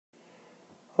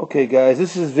Okay guys,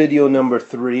 this is video number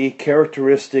 3,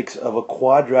 characteristics of a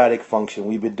quadratic function.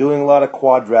 We've been doing a lot of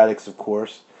quadratics, of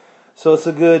course, so it's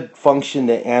a good function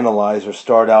to analyze or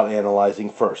start out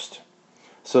analyzing first.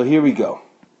 So here we go.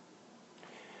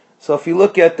 So if you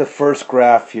look at the first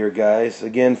graph here, guys,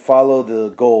 again follow the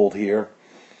gold here,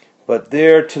 but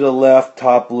there to the left,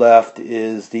 top left,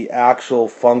 is the actual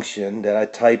function that I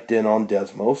typed in on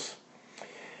Desmos.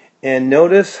 And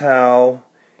notice how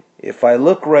if I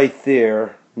look right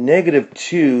there,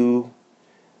 -2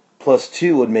 plus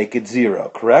 2 would make it 0,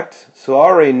 correct? So I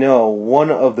already know one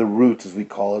of the roots, as we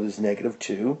call it, is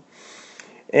 -2.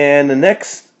 And the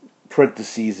next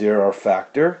parentheses there are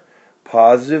factor.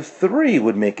 +3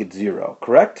 would make it 0,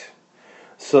 correct?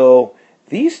 So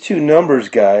these two numbers,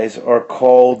 guys, are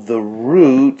called the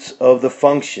roots of the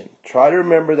function. Try to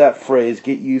remember that phrase.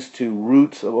 Get used to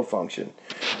roots of a function.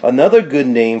 Another good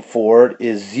name for it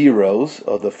is zeros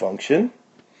of the function.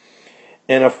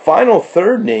 And a final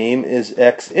third name is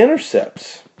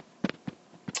x-intercepts.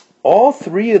 All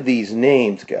three of these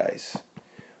names, guys,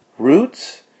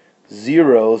 roots,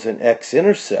 zeros, and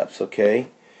x-intercepts, okay,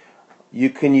 you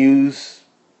can use,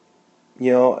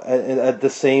 at the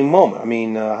same moment. I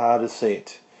mean, how to say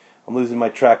it? I'm losing my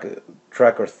track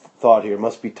of thought here.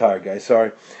 Must be tired, guys.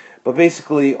 Sorry. But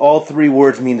basically, all three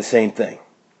words mean the same thing.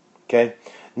 Okay?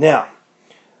 Now,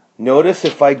 notice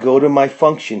if I go to my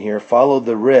function here, follow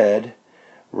the red,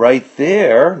 right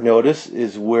there, notice,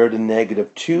 is where the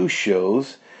 -2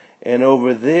 shows. And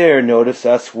over there, notice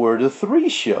that's where the 3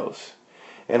 shows.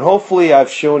 And hopefully I've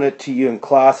shown it to you in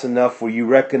class enough where you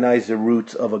recognize the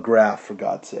roots of a graph, for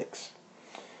God's sakes.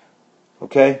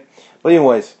 Okay? But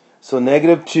anyways, so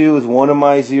 -2 is one of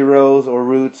my zeros or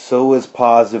roots, so is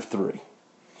 +3.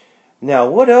 Now,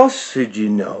 what else should you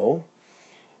know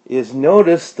is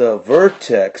notice the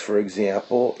vertex, for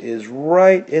example, is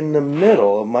right in the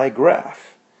middle of my graph.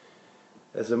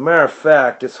 As a matter of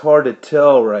fact, it's hard to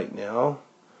tell right now,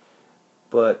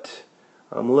 but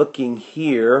I'm looking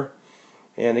here,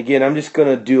 and again, I'm just going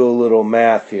to do a little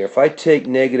math here. If I take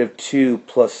 -2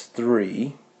 plus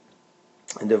 3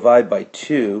 and divide by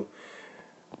 2,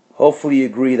 hopefully you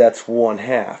agree that's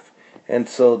 1/2. And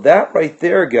so that right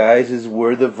there, guys, is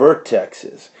where the vertex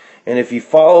is. And if you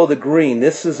follow the green,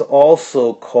 this is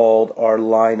also called our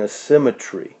line of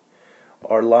symmetry.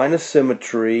 Our line of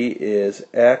symmetry is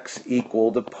x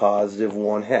equal to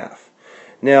 +1/2.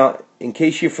 Now, in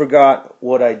case you forgot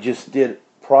what I just did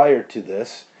prior to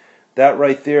this, that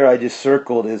right there I just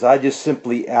circled is I just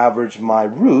simply average my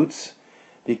roots,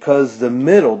 because the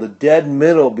middle, the dead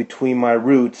middle between my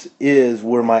roots is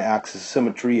where my axis of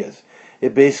symmetry is.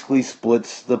 It basically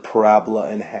splits the parabola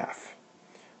in half.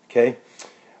 Okay?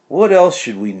 What else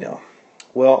should we know?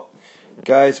 Well,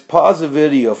 guys, pause the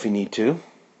video if you need to.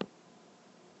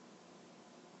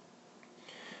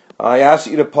 I asked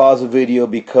you to pause the video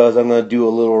because I'm going to do a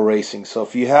little erasing. So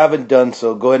if you haven't done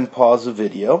so, go ahead and pause the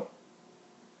video.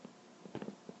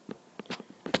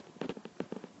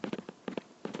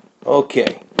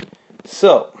 Okay,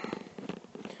 so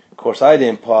of course I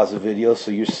didn't pause the video,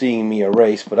 so you're seeing me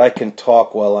erase, but I can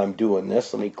talk while I'm doing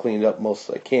this. Let me clean it up most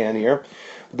as I can here.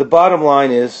 The bottom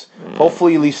line is,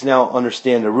 hopefully you at least now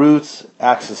understand the roots,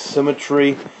 axis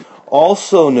symmetry.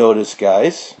 Also notice,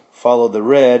 guys, follow the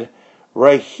red,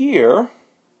 right here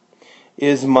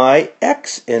is my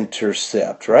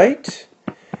x-intercept, right?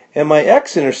 And my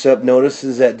x-intercept, notice,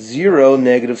 is at 0,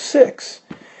 -6.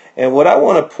 And what I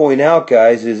want to point out,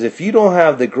 guys, is if you don't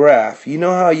have the graph, you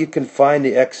know how you can find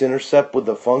the x-intercept with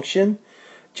the function?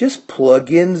 Just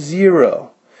plug in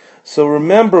 0. So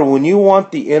remember, when you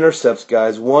want the intercepts,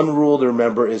 guys, one rule to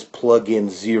remember is plug in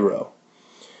 0.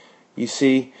 You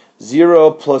see,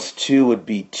 0 plus 2 would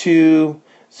be 2.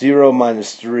 0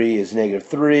 minus 3 is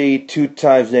 -3. 2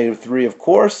 times -3, of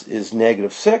course, is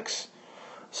 -6.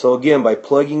 So again, by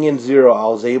plugging in 0, I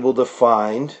was able to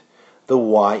find the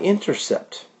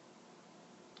y-intercept.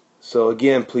 So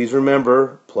again, please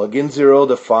remember, plug in 0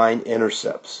 to find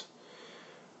intercepts.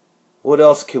 What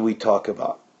else can we talk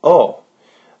about? Oh,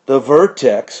 the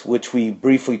vertex, which we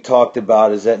briefly talked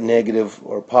about, is at negative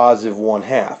or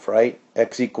 +1/2, right?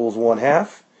 X equals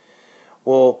 1/2.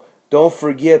 Well, don't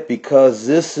forget, because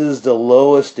this is the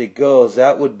lowest it goes,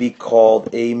 that would be called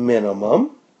a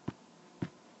minimum.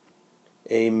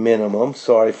 A minimum.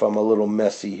 Sorry if I'm a little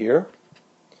messy here.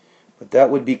 But that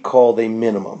would be called a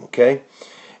minimum, okay?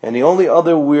 And the only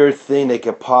other weird thing they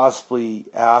could possibly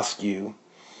ask you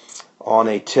on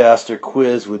a test or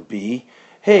quiz would be,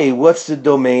 hey, what's the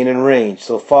domain and range?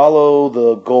 So follow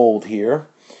the gold here.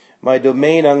 My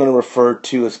domain I'm going to refer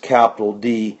to as capital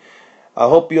D. I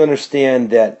hope you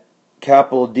understand that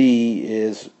capital D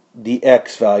is the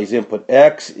x values input.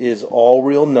 X is all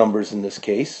real numbers in this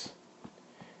case,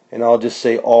 and I'll just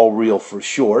say all real for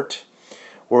short.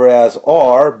 Whereas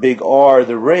R, big R,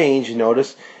 the range,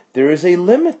 notice there is a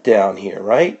limit down here,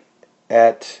 right?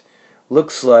 At,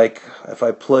 looks like, if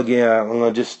I plug in, I'm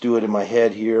going to just do it in my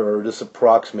head here, or just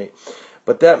approximate.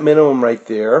 But that minimum right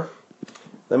there,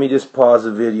 let me just pause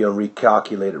the video and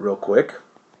recalculate it real quick.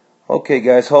 Okay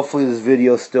guys, hopefully this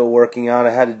video is still working out.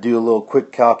 I had to do a little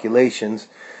quick calculations.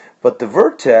 But the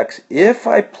vertex, if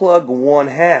I plug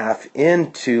 1/2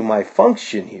 into my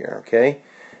function here, okay,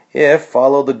 if,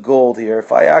 follow the gold here,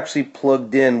 if I actually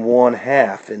plugged in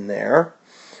 1/2 in there,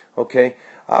 okay,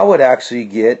 I would actually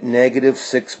get negative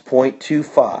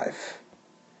 6.25.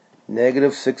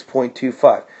 Negative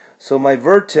 6.25. So my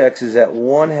vertex is at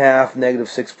 1/2 negative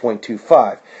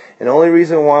 6.25. And the only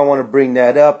reason why I want to bring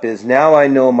that up is now I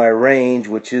know my range,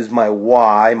 which is my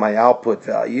y, my output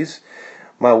values.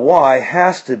 My y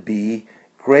has to be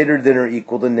greater than or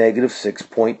equal to negative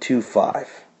 6.25.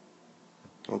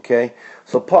 Okay,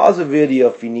 so pause the video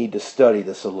if you need to study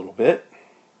this a little bit.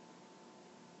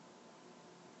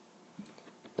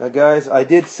 Now guys, I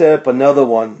did set up another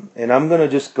one, and I'm going to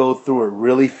just go through it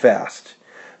really fast.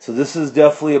 So this is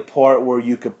definitely a part where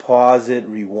you could pause it,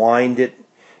 rewind it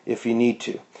if you need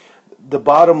to. The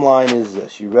bottom line is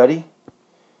this. You ready?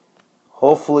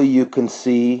 Hopefully you can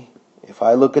see, if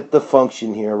I look at the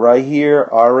function here, right here,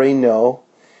 I already know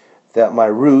that my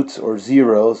roots, or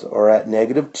zeros, are at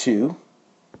negative 2.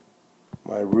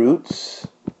 My roots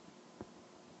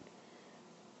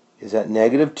is at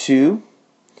negative 2.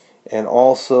 And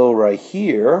also right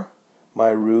here, my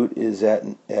root is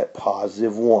at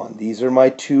positive 1. These are my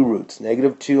two roots,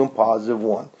 negative 2 and positive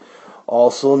 1.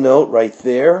 Also note right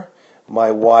there, my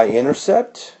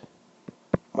y-intercept,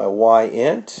 my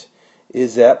y-int,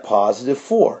 is at positive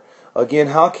 4. Again,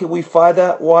 how can we find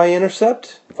that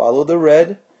y-intercept? Follow the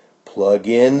red, plug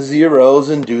in zeros,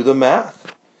 and do the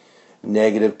math.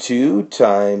 Negative 2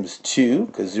 times 2,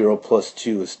 because 0 plus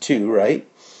 2 is 2, right?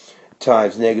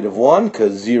 Times negative 1,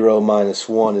 because 0 minus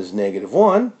 1 is negative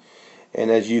 1. And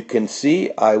as you can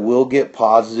see, I will get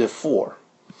positive 4.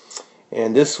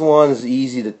 And this one is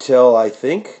easy to tell, I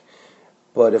think.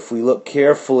 But if we look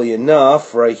carefully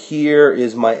enough, right here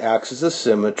is my axis of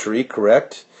symmetry,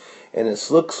 correct? And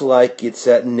it looks like it's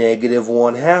at negative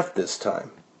 1/2 this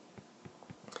time.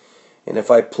 And if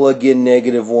I plug in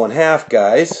negative 1/2,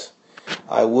 guys,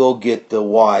 I will get the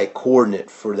y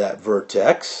coordinate for that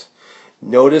vertex.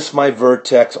 Notice my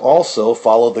vertex also,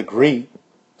 follow the green.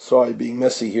 Sorry, being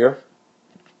messy here.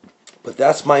 But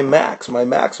that's my max, my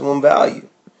maximum value,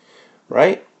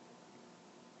 right?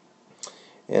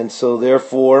 And so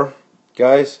therefore,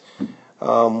 guys,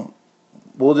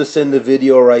 we'll just end the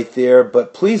video right there.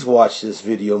 But please watch this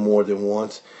video more than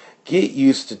once. Get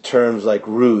used to terms like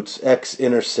roots,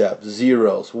 x-intercept,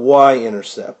 zeros,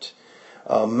 y-intercept,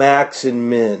 max and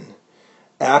min,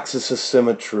 axis of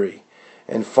symmetry,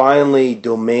 and finally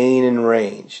domain and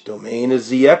range. Domain is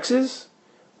the x's,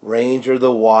 range are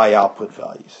the y output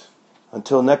values.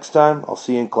 Until next time, I'll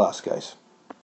see you in class, guys.